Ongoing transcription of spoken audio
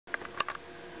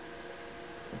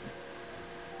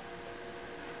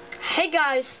Hey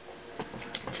guys,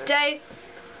 today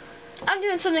I'm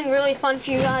doing something really fun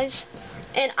for you guys,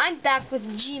 and I'm back with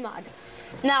Gmod.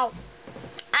 Now,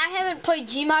 I haven't played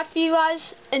Gmod for you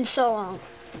guys in so long,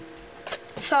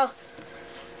 so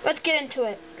let's get into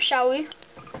it, shall we?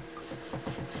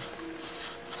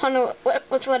 Hold on,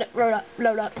 let's let it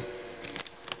load up.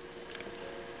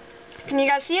 Can you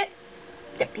guys see it?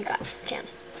 Yep, you guys can.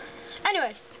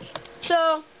 Anyways,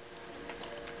 so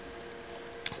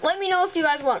let me know if you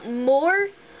guys want more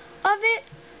of it,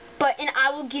 and I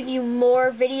will give you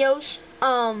more videos.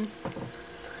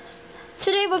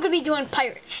 Today we're going to be doing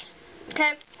pirates,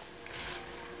 okay?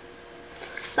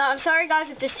 Now, I'm sorry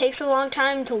guys if this takes a long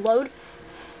time to load.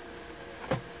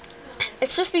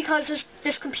 It's just because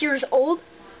this computer is old,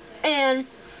 and,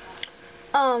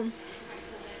 oh,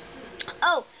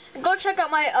 go check out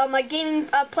my, my gaming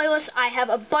playlist. I have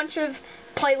a bunch of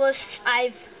playlists.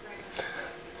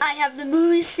 I have the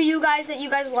movies for you guys that you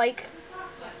guys like.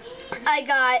 I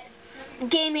got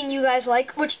gaming you guys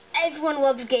like, which everyone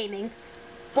loves gaming.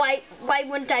 Why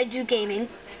wouldn't I do gaming?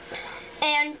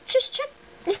 And just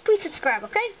please subscribe,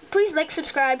 okay? Please like,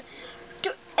 subscribe.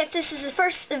 If this is the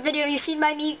first video you've seen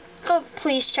by me,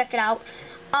 please check it out.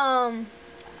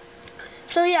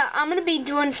 So yeah, I'm gonna be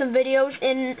doing some videos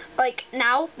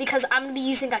now because I'm gonna be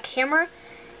using a camera,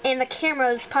 and the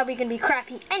camera is probably gonna be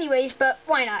crappy anyways, but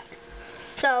why not?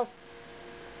 So,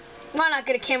 why not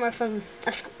get a camera from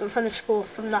the school,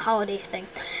 from the holiday thing?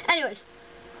 Anyways,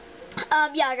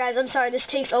 yeah guys, I'm sorry, this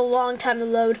takes a long time to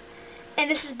load.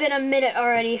 And this has been a minute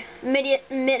already. Minute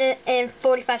and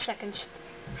 45 seconds.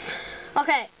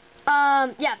 Okay,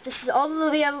 yeah, this is all the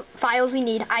video files we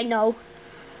need, I know.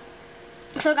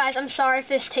 So guys, I'm sorry if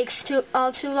this takes too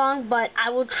long, but I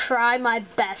will try my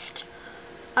best.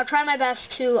 I'll try my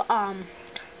best to,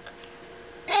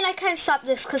 and I can't stop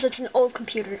this because it's an old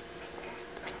computer.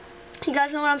 You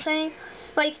guys know what I'm saying?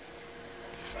 Like,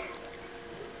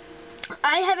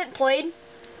 I haven't played.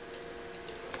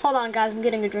 Hold on, guys. I'm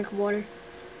getting a drink of water.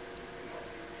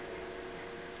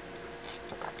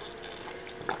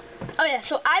 Oh yeah,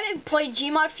 so I haven't played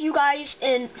Gmod for you guys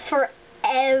in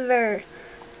forever.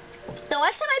 The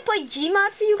last time I played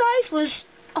Gmod for you guys was,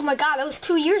 oh my god, that was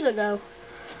 2 years ago.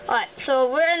 Alright,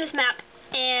 so we're in this map,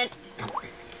 and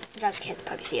you guys can't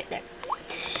probably see it there.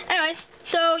 Anyways,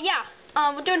 so yeah,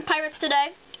 we're doing pirates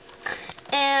today,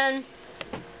 and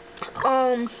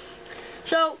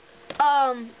so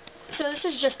this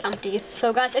is just empty.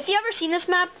 So guys, if you ever seen this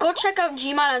map, go check out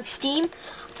Gmod on Steam.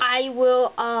 I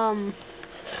will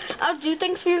I'll do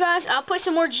things for you guys. I'll play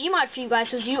some more Gmod for you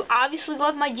guys because you obviously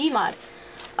love my Gmod.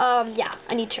 Yeah,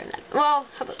 I need to turn that. Well,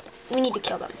 how about we need to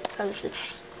kill them because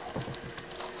it's.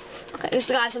 Okay,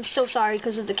 so guys, I'm so sorry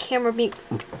because of the camera being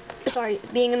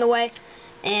in the way,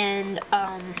 and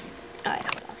alright,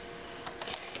 hold on.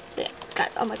 So, yeah,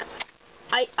 guys, oh my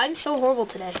god, I'm so horrible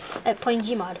today at playing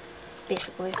Gmod,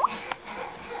 basically.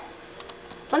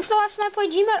 When's the last time I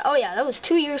played Gmod? Oh yeah, that was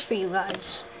 2 years for you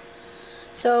guys.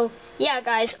 So yeah,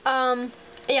 guys, yeah,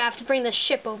 I have to bring the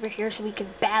ship over here so we can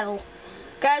battle,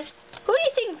 guys. Who do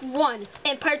you think won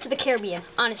in Pirates of the Caribbean?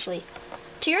 Honestly,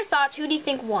 to your thoughts, who do you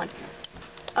think won?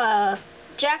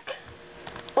 Jack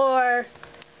or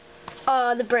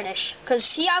the British, because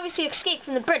he obviously escaped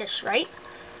from the British, right?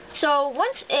 So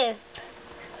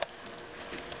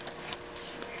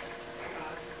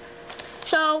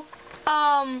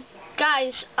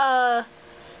guys, I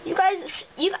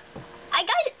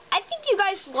think you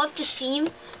guys love to seem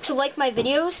to like my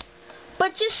videos,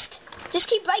 but just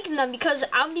keep liking them because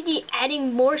I'll be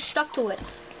adding more stuff to it.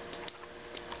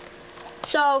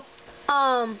 So,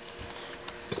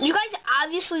 you guys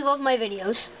obviously love my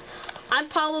videos. I'm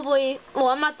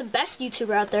not the best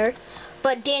YouTuber out there,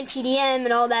 but DanTDM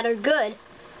and all that are good.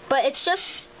 But it's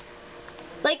just,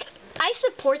 like, I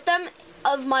support them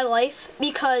of my life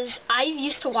because I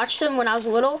used to watch them when I was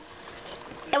little.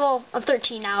 And, well, I'm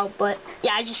 13 now, but,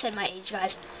 yeah, I just said my age,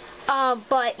 guys.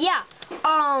 But, yeah,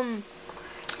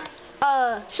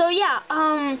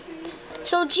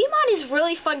 so Gmod is a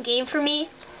really fun game for me,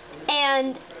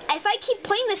 and if I keep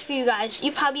playing this for you guys,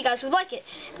 you guys would like it.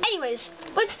 Anyways,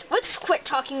 let's quit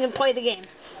talking and play the game.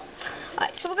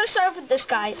 Alright, so we're gonna start off with this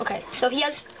guy. Okay, so he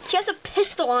has a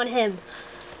pistol on him.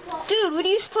 Dude, what are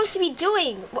you supposed to be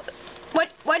doing?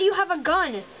 Why do you have a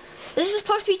gun? This is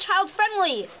supposed to be child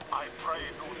friendly. I pray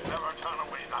you never turn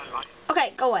away thy light.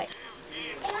 Okay, go away.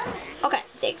 Okay,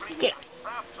 thanks. Get out.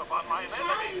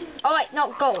 Alright,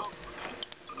 no, go.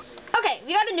 Okay,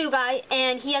 we got a new guy,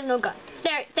 and he has no gun.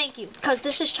 There, thank you, because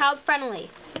this is child friendly.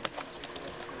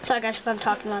 Sorry guys if I'm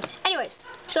talking loud. Anyways,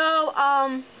 so,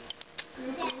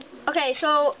 okay,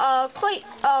 so,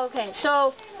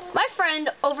 My friend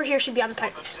over here should be on the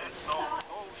pirates.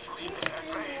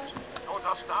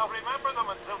 Dost thou remember them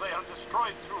until they are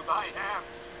destroyed through thy hand.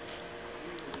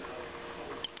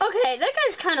 Okay, that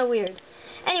guy's kind of weird.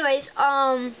 Anyways,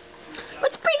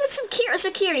 let's bring some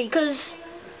security, because,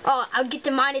 I'll get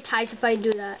demonetized if I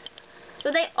do that.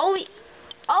 So they always,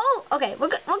 okay, we're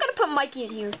gonna put Mikey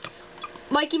in here.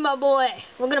 Mikey, my boy.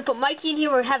 We're gonna put Mikey in here,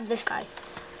 or have this guy.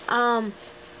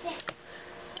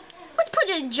 Let's put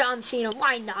it in John Cena.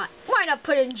 Why not? Why not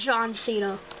put in John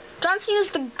Cena? John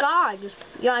Cena's the god.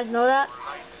 You guys know that?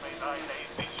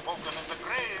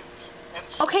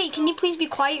 Okay, can you please be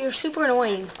quiet? You're super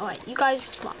annoying. Alright, you guys,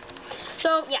 come on.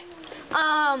 So, yeah.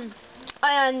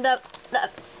 And the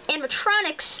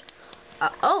animatronics,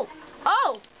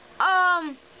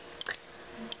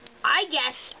 I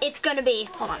guess it's gonna be,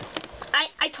 hold on.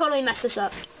 I totally messed this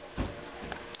up.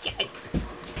 Yeah.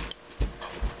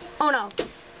 Oh no.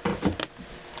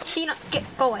 Cena,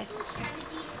 go away.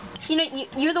 Cena,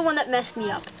 you're the one that messed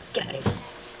me up. Get out of here.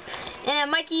 And then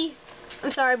Mikey,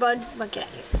 I'm sorry, bud, but get out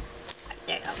of here.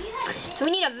 There you go. So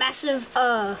we need a massive,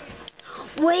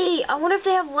 wait, I wonder if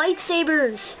they have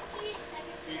lightsabers.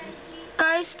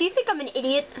 Guys, do you think I'm an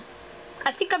idiot?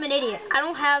 I think I'm an idiot. I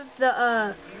don't have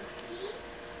the,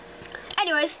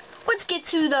 anyways, let's get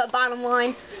to the bottom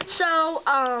line. So,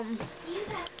 and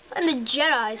the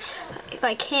Jedis, if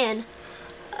I can,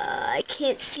 I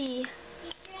can't see.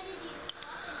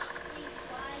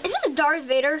 Is it a Darth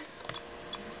Vader?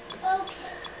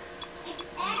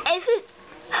 Is it?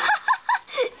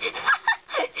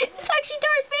 It's actually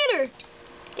Darth Vader.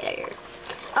 Get out of here.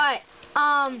 Alright,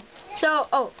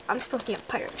 so, I'm supposed to be a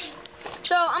pirate.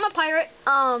 So, I'm a pirate.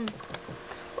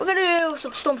 We're gonna do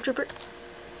some Stormtrooper.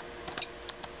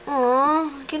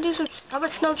 Aww, I can do some, how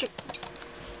about Snowtrooper?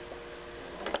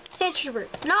 Sandtrooper.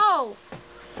 No!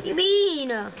 What do you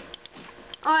mean?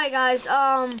 Alright, guys,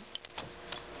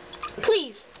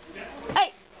 please.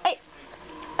 Hey,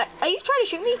 are you trying to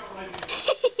shoot me?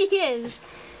 He is.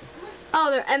 Oh,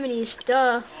 they're enemies,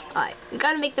 duh. Alright, we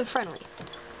gotta make them friendly.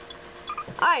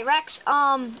 Alright, Rex,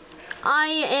 I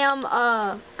am,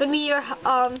 gonna be your,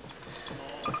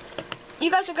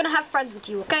 you guys are gonna have friends with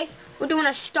you, okay? We're doing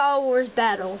a Star Wars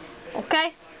battle,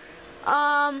 okay?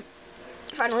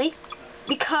 Friendly,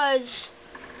 because,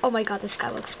 oh my god, this guy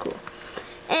looks cool.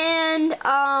 And,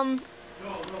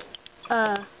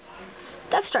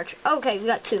 Death Star, okay, we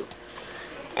got 2.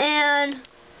 And,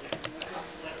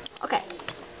 okay,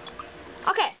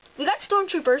 we got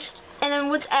Stormtroopers, and then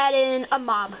let's add in a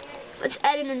mob. Let's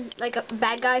add in, like, a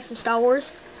bad guy from Star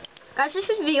Wars. Guys, this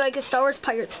should be, like, a Star Wars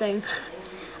Pirates thing.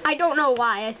 I don't know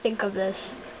why I think of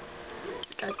this.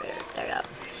 Darth Vader, there you go.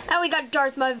 And we got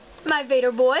Darth, my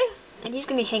Vader boy, and he's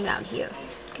gonna be hanging out here.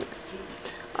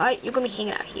 Alright, you're gonna be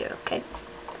hanging out here, okay?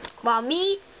 While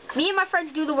me and my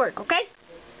friends do the work, okay?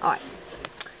 Alright.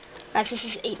 Guys, this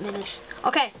is 8 minutes.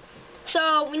 Okay,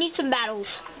 so we need some battles.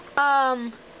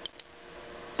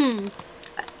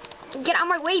 Get out of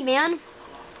my way, man.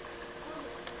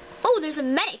 Oh, there's a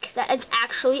medic that is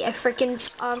actually a freaking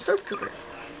Stormtrooper.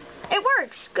 It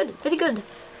works. Good, pretty good.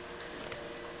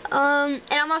 And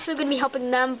I'm also going to be helping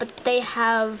them, but they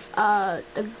have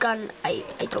the gun I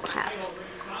don't have.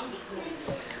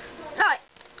 Alright,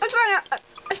 let's run out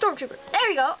a Stormtrooper. There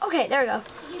we go. Okay, there we go.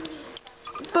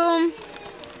 Boom.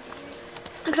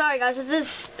 I'm sorry, guys, if this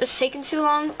is taking too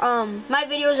long. My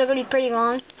videos are going to be pretty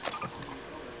long.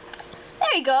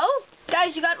 There you go.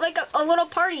 Guys, you got like a little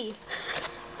party.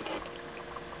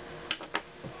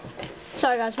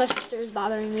 Sorry, guys, my sister is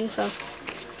bothering me, so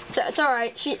it's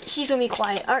alright. She's going to be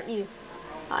quiet, aren't you?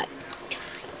 Alright.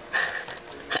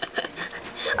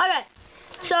 Okay,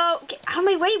 so get out of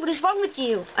my way. What is wrong with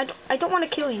you? I don't want to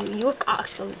kill you. You look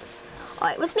awesome.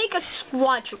 Alright, let's make a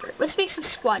squad trooper. Let's make some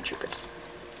squad troopers.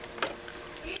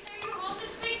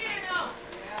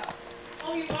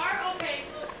 Oh, you are? Okay.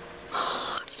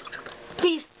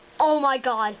 Please. Oh my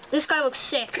god. This guy looks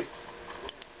sick.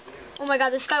 Oh my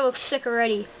god, this guy looks sick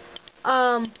already.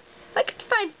 If I could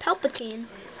find Palpatine.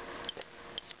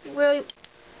 Really?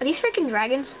 Are these freaking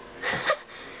dragons?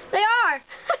 They are!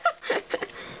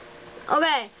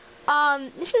 Okay.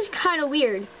 This is kind of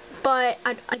weird, but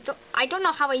I don't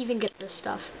know how I even get this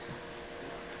stuff.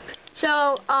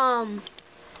 So,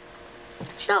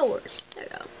 Star Wars. There we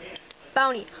go.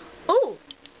 Bounty. Oh!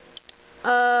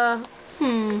 Found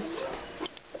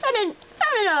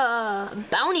a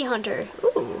bounty hunter.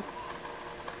 Ooh.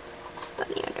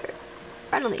 Bounty hunter.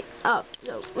 Friendly. Oh,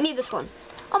 so we need this one.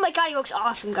 Oh my god, he looks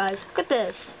awesome, guys. Look at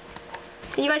this.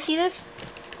 Can you guys see this?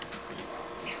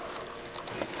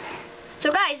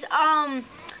 So guys,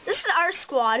 this is our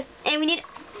squad, and we need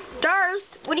Darth.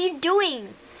 What are you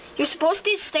doing? You're supposed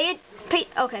to stay at...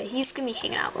 Okay, he's going to be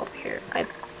hanging out over here, okay?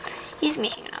 He's going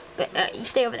to be hanging out. You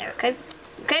stay over there, okay?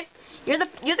 Okay? You're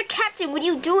the captain. What are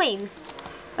you doing?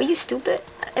 Are you stupid?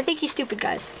 I think he's stupid,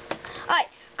 guys. Alright,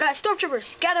 guys, stormtroopers,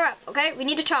 gather up, okay? We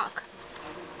need to talk.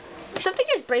 Did something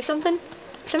just break something?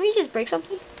 Somebody just break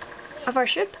something? Of our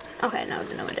ship? Okay, no, it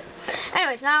didn't.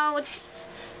 Anyways, now let's...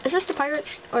 Is this the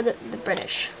pirates or the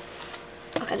British?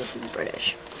 Okay, this is the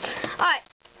British. Alright,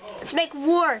 let's make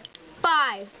war.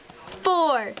 5,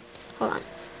 4... Hold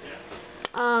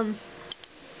on.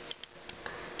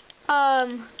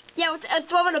 Yeah, let's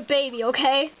throw in a baby,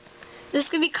 okay? This is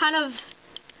gonna be kind of...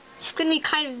 It's gonna be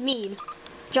kind of mean.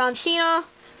 John Cena.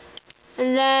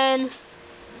 And then...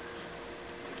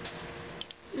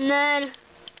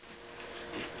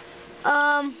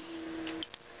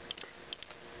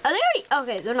 Are they already...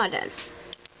 Okay, they're not dead.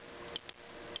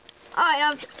 Alright,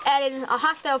 now I'm adding a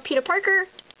hostile Peter Parker.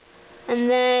 And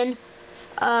then...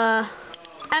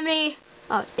 Emily...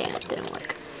 Oh, damn, it didn't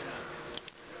work.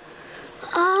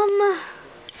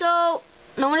 So...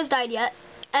 No one has died yet.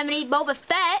 Emily, Boba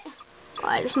Fett.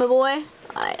 Alright, this is my boy.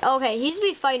 Alright, okay, he's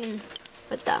be fighting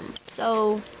with them.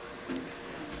 So...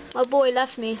 My boy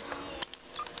left me.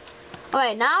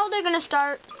 Alright, now they're gonna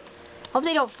start... Hope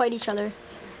they don't fight each other.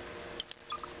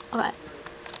 Okay.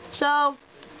 So...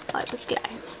 Alright, let's get out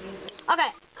of here.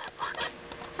 Okay.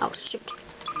 Oh, shoot.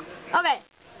 Okay.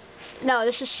 No,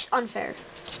 this is unfair.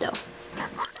 Still.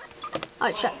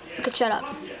 Alright, shut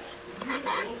up.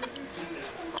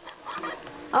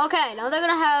 Okay, now they're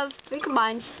gonna have 3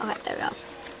 combines. Okay, there we go.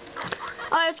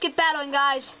 Alright, let's get battling,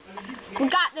 guys. We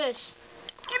got this.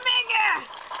 Get back here!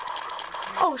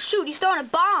 Oh, shoot, he's throwing a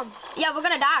bomb. Yeah, we're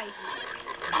gonna die.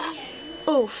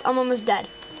 Oof, I'm almost dead.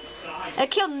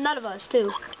 It killed none of us,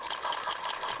 too.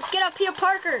 Let's get up, Peter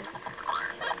Parker.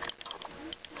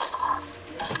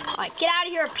 Alright, get out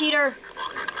of here, Peter.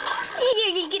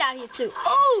 You get out of here, too.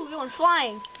 Oh, you're going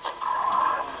flying.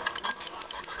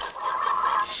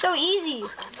 So easy.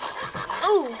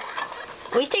 Oh,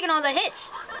 he's taking all the hits.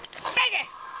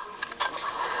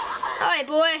 Alright,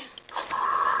 boy.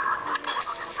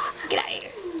 Get out of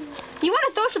here. You want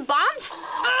to throw some bombs?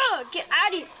 Oh, get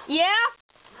out of here. Yeah?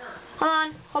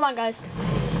 Hold on, guys.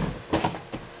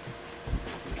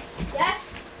 Yes?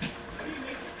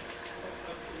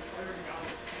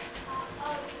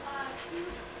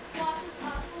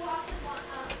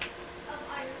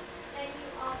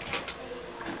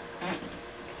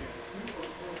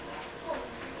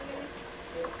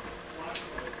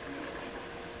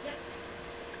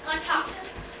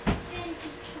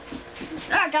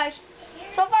 Alright, guys.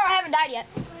 So far I haven't died yet.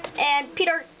 And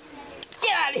Peter,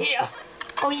 get out of here.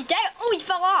 Oh, he's dead? Oh, he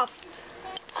fell off.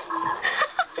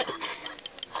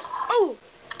 Oh,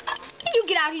 you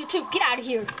get out of here too. Get out of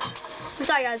here. I'm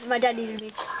sorry, guys. My dad needed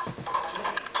me.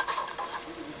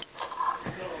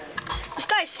 This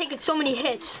guy's taking so many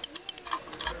hits.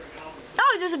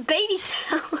 Oh, there's a baby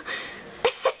cell.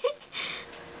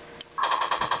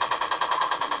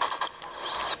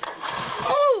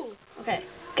 Oh, okay.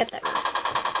 Get that.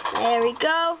 There we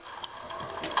go.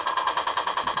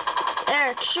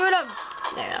 There, shoot him.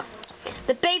 There we go.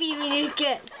 The baby we need to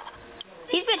get.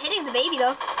 He's been hitting the baby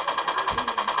though.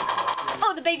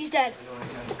 Oh, the baby's dead.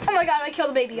 Oh my god, I killed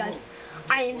the baby, guys.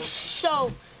 I am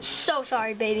so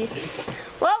sorry, baby.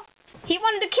 Well, he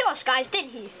wanted to kill us, guys,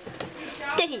 didn't he?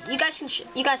 Did he? You guys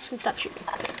can stop shooting.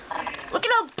 Look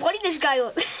at how bloody this guy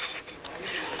looks.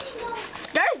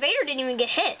 Darth Vader didn't even get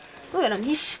hit. Look at him.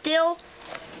 He's still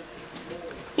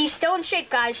in shape,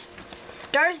 guys.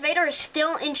 Darth Vader is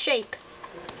still in shape.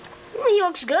 Well, he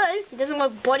looks good. He doesn't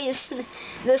look bloody as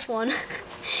this one.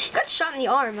 He got shot in the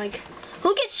arm. Like,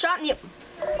 who gets shot in the...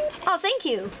 Oh, thank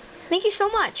you. Thank you so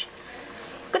much.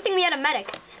 Good thing we had a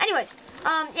medic. Anyways,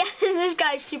 yeah, this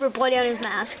guy's super bloody on his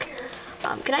mask.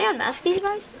 Can I unmask these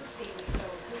guys?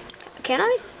 Can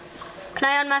I? Can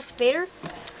I unmask Vader?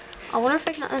 I wonder if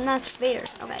I can unmask Vader.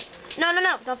 Okay. No,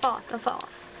 don't fall off.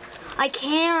 I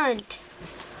can't.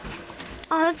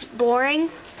 Oh, that's boring.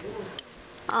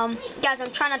 Guys,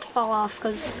 I'm trying not to fall off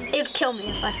because it would kill me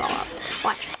if I fall off.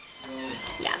 Watch.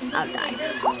 Yeah, I'll die.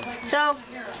 So,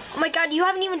 oh my god, you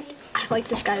haven't even... I like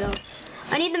this guy though.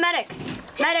 I need the medic.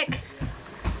 Medic.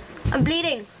 I'm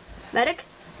bleeding. Medic.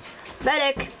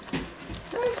 Medic.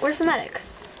 Where's the medic?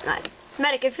 Alright.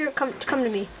 Medic, if you're come to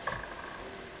me.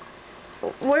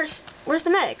 Where's the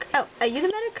medic? Oh, are you the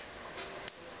medic?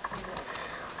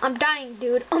 I'm dying,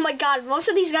 dude. Oh my god, most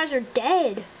of these guys are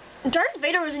dead. Darth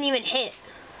Vader wasn't even hit.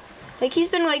 Like, he's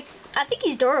been like, I think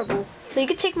he's durable. So you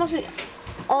could take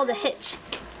all the hits.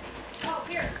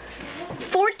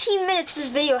 14 minutes this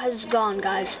video has gone,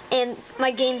 guys. And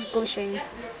my game's glitching.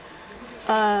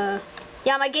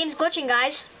 Yeah, my game's glitching,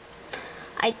 guys.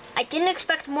 I didn't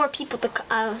expect more people to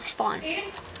spawn.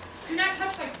 Aiden, do not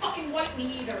touch my fucking white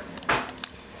meat either.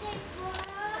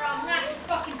 Or I'll knock your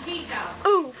fucking teeth out.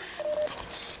 Oof.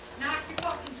 Knock your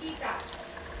fucking teeth out.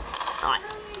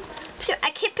 So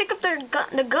I can't pick up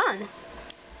the gun.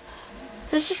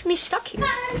 So it's just me stuck here.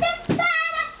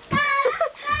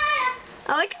 I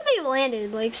like how they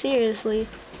landed, like, seriously.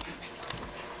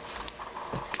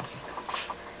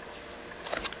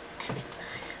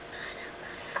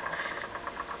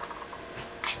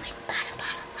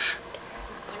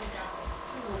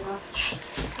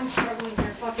 I'm struggling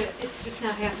here. Fuck it. It's just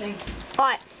not happening.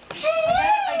 What?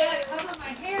 I gotta cover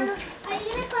my hair. Are you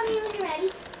gonna call me when you're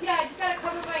ready? Yeah, I just gotta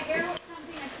cover my hair with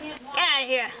something I can't watch. Get out of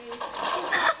here.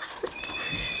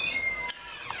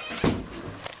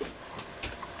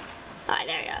 Alright,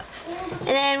 there you go.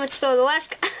 And then let's throw the last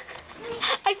guy.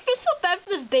 I feel so bad for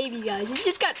this baby, guys. He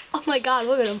just got, oh my god,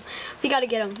 look at him. We gotta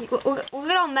get him. Look at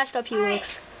how messed up he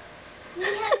looks. We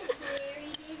have a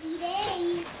very busy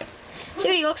day. See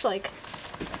what he looks like.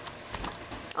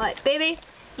 Alright, baby,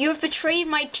 you have betrayed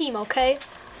my team, okay?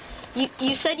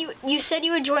 You said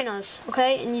you would join us,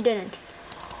 okay? And you didn't.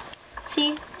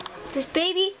 See? This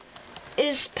baby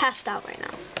is passed out right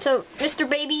now. So, Mr.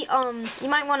 Baby, you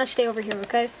might want to stay over here,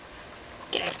 okay?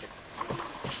 Get out.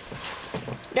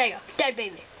 There you go. Dead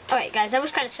baby. Alright, guys, that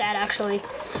was kind of sad, actually.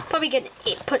 Probably get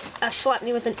slap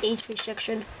me with an age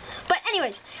restriction. But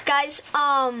anyways, guys,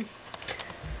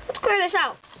 let's clear this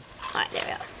out. Alright, there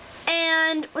we go.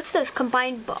 And what's this?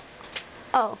 Combined ball.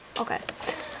 Oh, okay.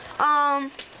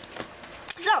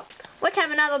 So let's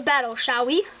have another battle, shall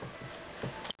we?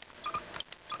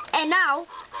 And now,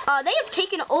 they have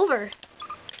taken over.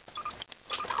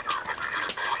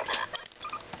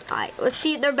 Alright, let's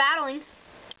see. They're battling.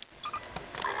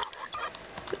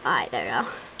 Alright, there we go.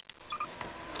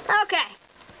 Okay.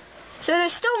 So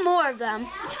there's still more of them.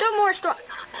 Still more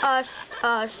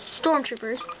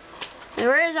stormtroopers. And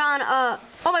we're on,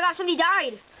 oh my god, somebody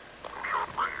died.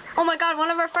 Oh my god, one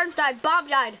of our friends died. Bob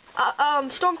died.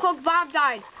 Stormcloak Bob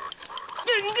died.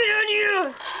 Get out of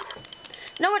here.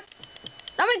 No one,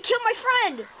 I'm gonna kill my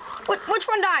friend. Which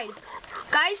one died?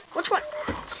 Guys, which one?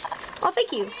 Oh,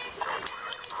 thank you.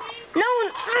 No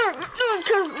one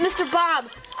killed Mr. Bob.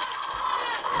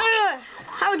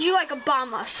 How would you like a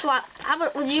bomb slap?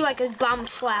 Would you like a bomb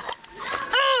slap?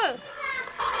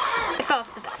 It fell off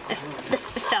the back. It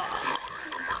fell off.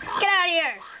 Get out of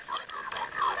here.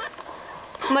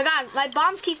 Oh my god, my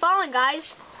bombs keep falling,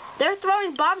 guys. They're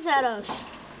throwing bombs at us.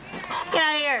 Get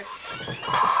out of here.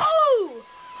 Ooh!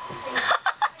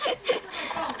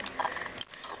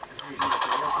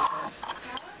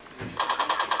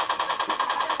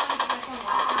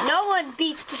 No one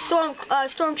beats the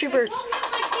stormtroopers.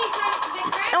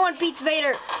 No one beats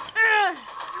Vader.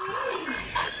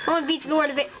 No one beats Lord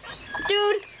Vader.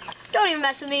 Dude, don't even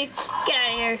mess with me. Get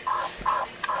out of here.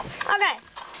 Okay.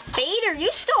 Vader,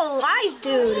 you still alive,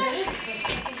 dude.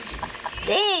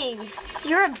 Dang.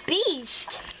 You're a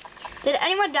beast. Did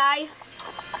anyone die?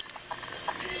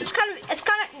 It's kind of,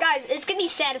 guys, it's gonna be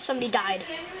sad if somebody died.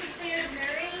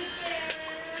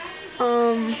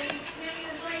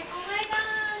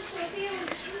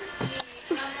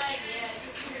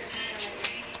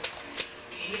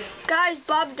 Guys,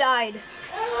 Bob died.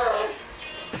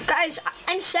 Guys,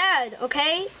 I'm sad,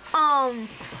 okay? Our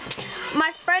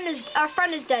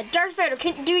friend is dead. Darth Vader,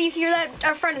 do you hear that?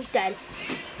 Our friend is dead.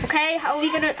 Okay? How are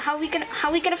we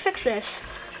gonna fix this?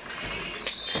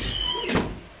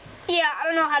 Yeah, I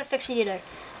don't know how to fix it either.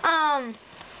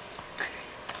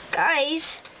 Guys,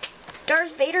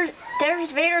 Darth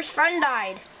Vader's friend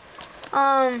died.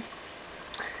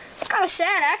 It's kind of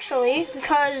sad actually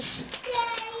because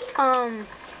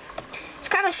it's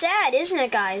kind of sad, isn't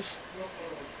it, guys?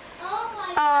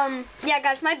 Yeah,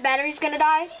 guys, my battery's gonna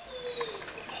die.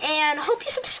 And hope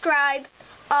you subscribe.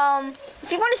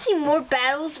 If you want to see more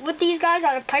battles with these guys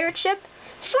on a pirate ship,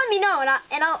 just let me know,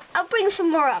 and I'll bring some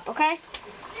more up, okay?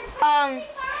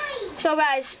 So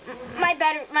guys,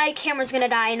 my camera's gonna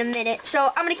die in a minute,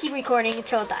 so I'm gonna keep recording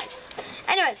until it dies.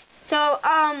 Anyways, so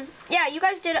yeah, you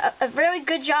guys did a really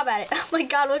good job at it. Oh my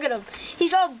god, look at him.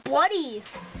 He's all bloody.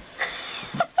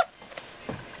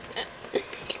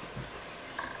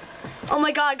 Oh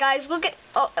my god, guys, look at,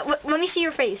 let me see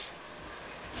your face.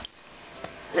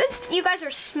 You guys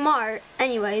are smart,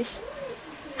 anyways.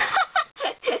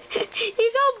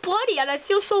 He's all bloody, and I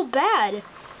feel so bad.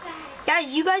 Guys,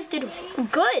 you guys did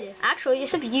good, actually,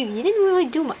 except you. You didn't really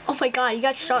do much. Oh my god, you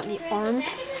got shot in the arm.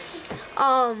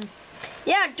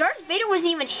 Yeah, Darth Vader wasn't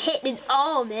even hit at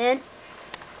all, man.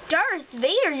 Darth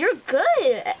Vader, you're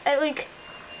good at,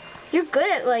 you're good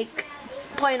at,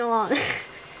 playing along.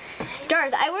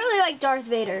 Darth, I really like Darth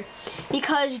Vader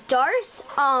because Darth,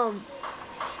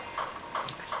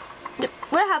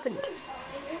 what happened?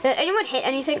 Did anyone hit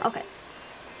anything? Okay.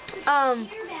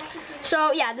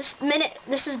 So yeah,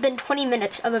 this has been 20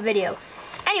 minutes of a video.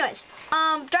 Anyways,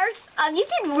 Darth, you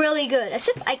did really good.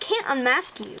 Except I can't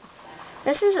unmask you.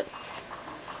 This is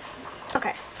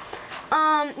okay.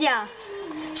 Yeah.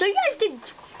 So you guys did.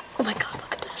 Oh my God,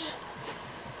 look at this.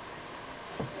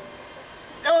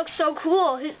 That looks so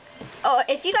cool.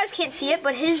 If you guys can't see it,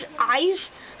 but his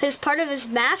eyes, his part of his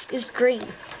mask is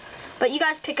green. But you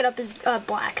guys pick it up as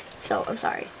black. So I'm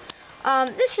sorry.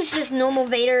 This is just normal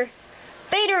Vader.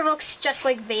 Vader looks just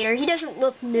like Vader. He doesn't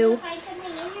look new.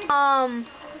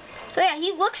 So yeah,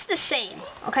 he looks the same,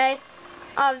 okay?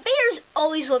 Vader's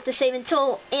always looked the same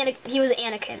until he was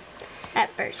Anakin at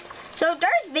first. So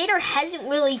Darth Vader hasn't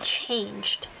really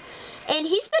changed. And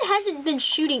hasn't been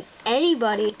shooting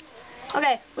anybody.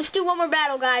 Okay, let's do one more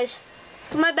battle, guys.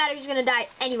 My battery's gonna die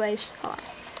anyways. Hold on.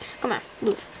 Come on,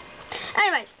 move.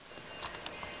 Anyways.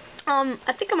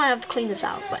 I think I might have to clean this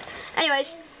out, but anyways,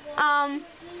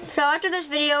 so after this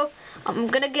video, I'm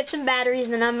gonna get some batteries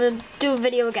and then I'm gonna do a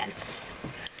video again.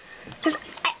 Cause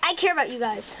I care about you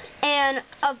guys and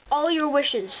of all your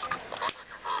wishes.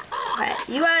 Okay,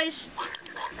 you guys,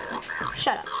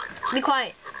 shut up. Be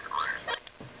quiet.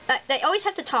 They always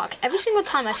have to talk. Every single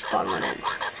time I spawn one in.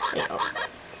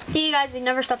 See you guys, they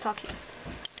never stop talking.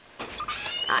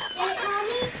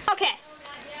 Okay.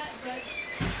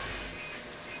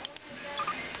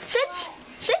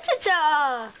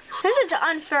 Since it's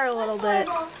unfair a little bit,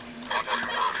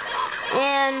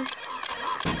 and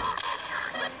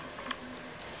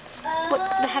what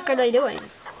the heck are they doing?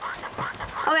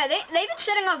 Okay, they've been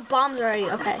setting off bombs already.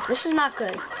 Okay, this is not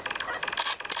good.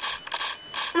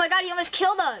 Oh my God, he almost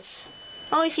killed us.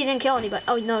 At least he didn't kill anybody.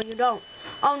 Oh no, you don't.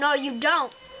 Oh no, you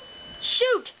don't.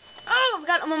 Shoot! Oh my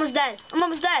God, I'm almost dead. I'm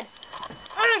almost dead.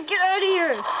 Get out of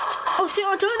here! Oh, see,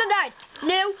 two of them died.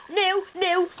 No, no,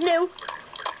 no, no.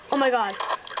 Oh my God.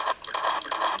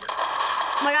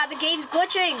 Oh my God, the game's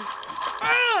glitching.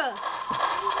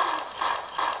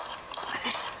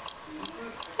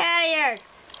 Get out of here.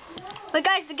 But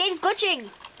guys, the game's glitching.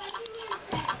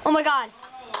 Oh my God.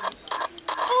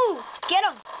 Ooh, get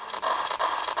him.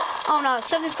 Oh no,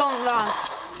 something's going wrong.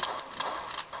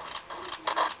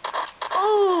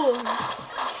 Ooh.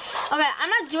 Okay, I'm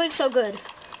not doing so good.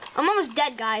 I'm almost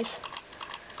dead, guys.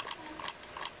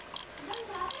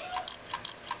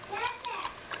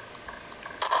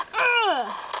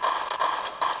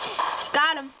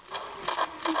 Got him.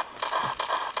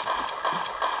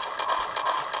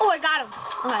 Oh, I got him.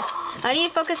 Okay, I need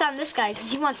to focus on this guy because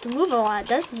he wants to move a lot,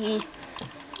 doesn't he?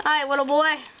 Alright, little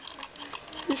boy.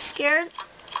 You scared?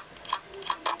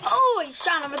 Oh, he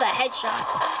shot him with a headshot.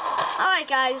 Alright,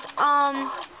 guys.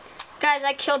 Guys,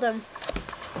 I killed him.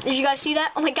 Did you guys see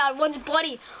that? Oh my God, one's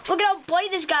bloody. Look at how bloody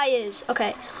this guy is.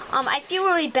 Okay. I feel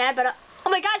really bad, but oh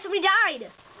my God, somebody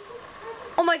died.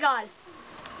 Oh my God.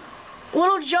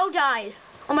 Little Joe died.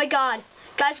 Oh my God.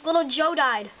 Guys, little Joe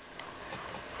died.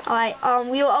 Alright,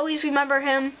 we will always remember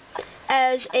him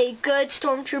as a good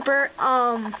stormtrooper.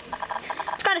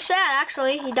 It's kind of sad,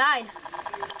 actually. He died.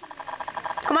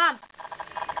 Come on.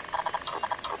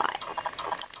 Alright.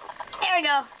 There we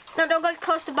go. No, don't get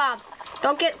close to Bob.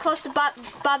 Don't get close to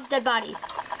Bob's dead body.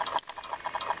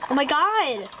 Oh my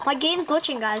God. My game's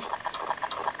glitching, guys.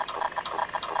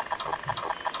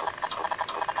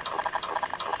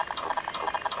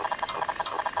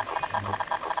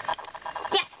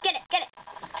 Yes, get it, get it.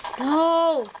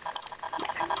 No.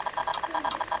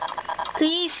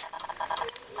 Please.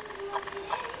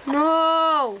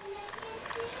 No.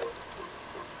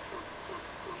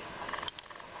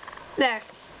 There.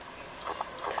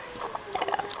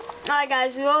 Alright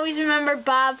guys, we always remember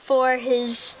Bob for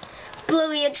his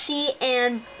brilliancy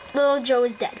and little Joe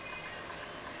is dead.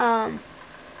 Alright,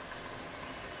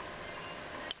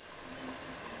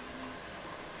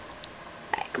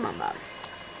 come on Bob.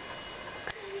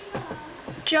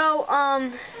 Joe,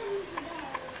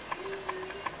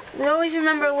 we always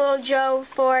remember little Joe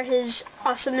for his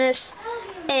awesomeness.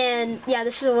 And yeah,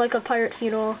 this is like a pirate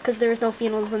funeral because there's no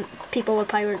funerals when people were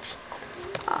pirates.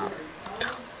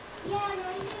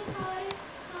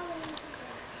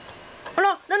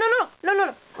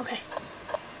 No. Okay.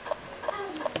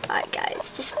 Alright guys,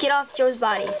 just get off Joe's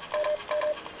body.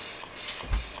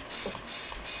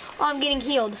 Oh, I'm getting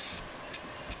healed.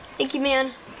 Thank you,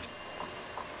 man.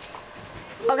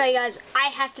 Okay guys, I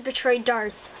have to betray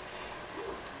Darth.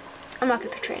 I'm not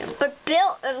gonna betray him. But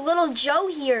little Joe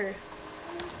here.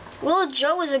 Little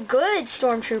Joe is a good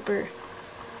stormtrooper.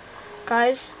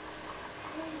 Guys.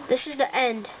 this is the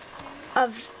end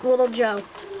of little Joe.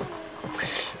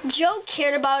 Joe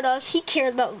cared about us. He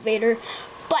cared about Vader,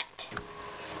 but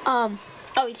oh,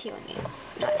 he's healing me.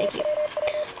 No, thank you.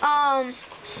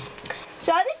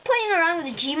 So I've been playing around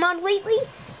with the Gmod lately,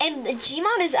 and the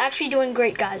Gmod is actually doing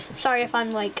great, guys. Sorry if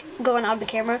I'm like going out of the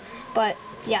camera, but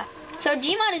yeah. So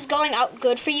Gmod is going out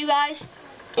good for you guys.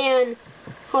 And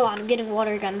hold on, I'm getting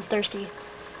water again. I'm thirsty.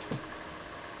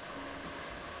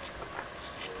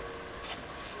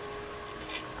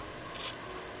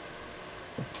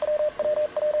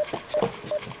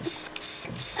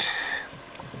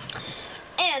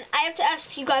 And I have to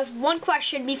ask you guys one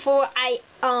question before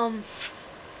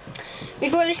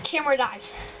before this camera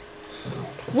dies.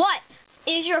 What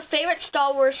is your favorite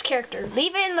Star Wars character?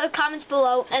 Leave it in the comments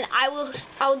below, and I will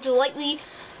delightfully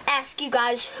ask you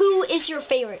guys who is your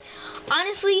favorite.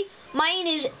 Honestly, mine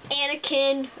is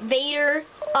Anakin, Vader.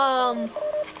 I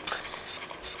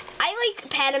like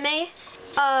Padme.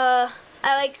 I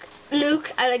like Luke.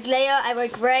 I like Leia. I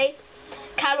like Rey.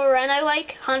 Kylo Ren. I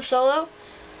like Han Solo.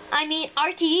 I mean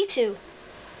R2-D2.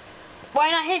 Why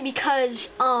not him? Because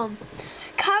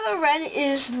Kylo Ren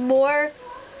is more.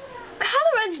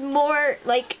 Kylo Ren's more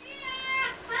like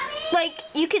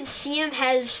you can see him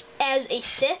as a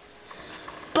Sith,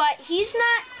 but he's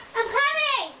not. I'm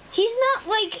coming. He's not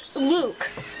like Luke,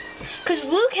 because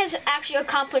Luke has actually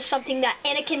accomplished something that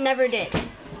Anakin never did.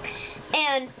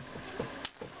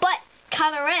 But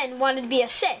Kylo Ren wanted to be a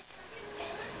Sith.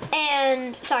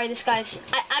 And sorry, this guy's.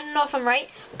 I don't know if I'm right,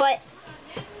 but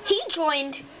he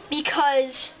joined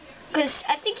because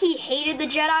I think he hated the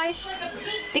Jedis.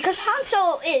 Because Han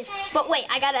Solo is. But wait,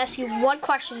 I gotta ask you one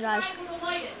question, guys.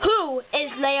 Who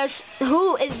is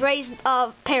Rey's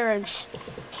parents?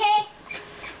 Okay.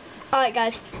 Alright,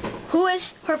 guys. Who is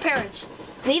her parents?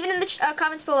 Leave it in the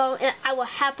comments below, and I will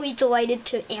happily delighted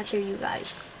to answer you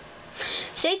guys.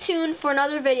 Stay tuned for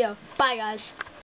another video. Bye, guys.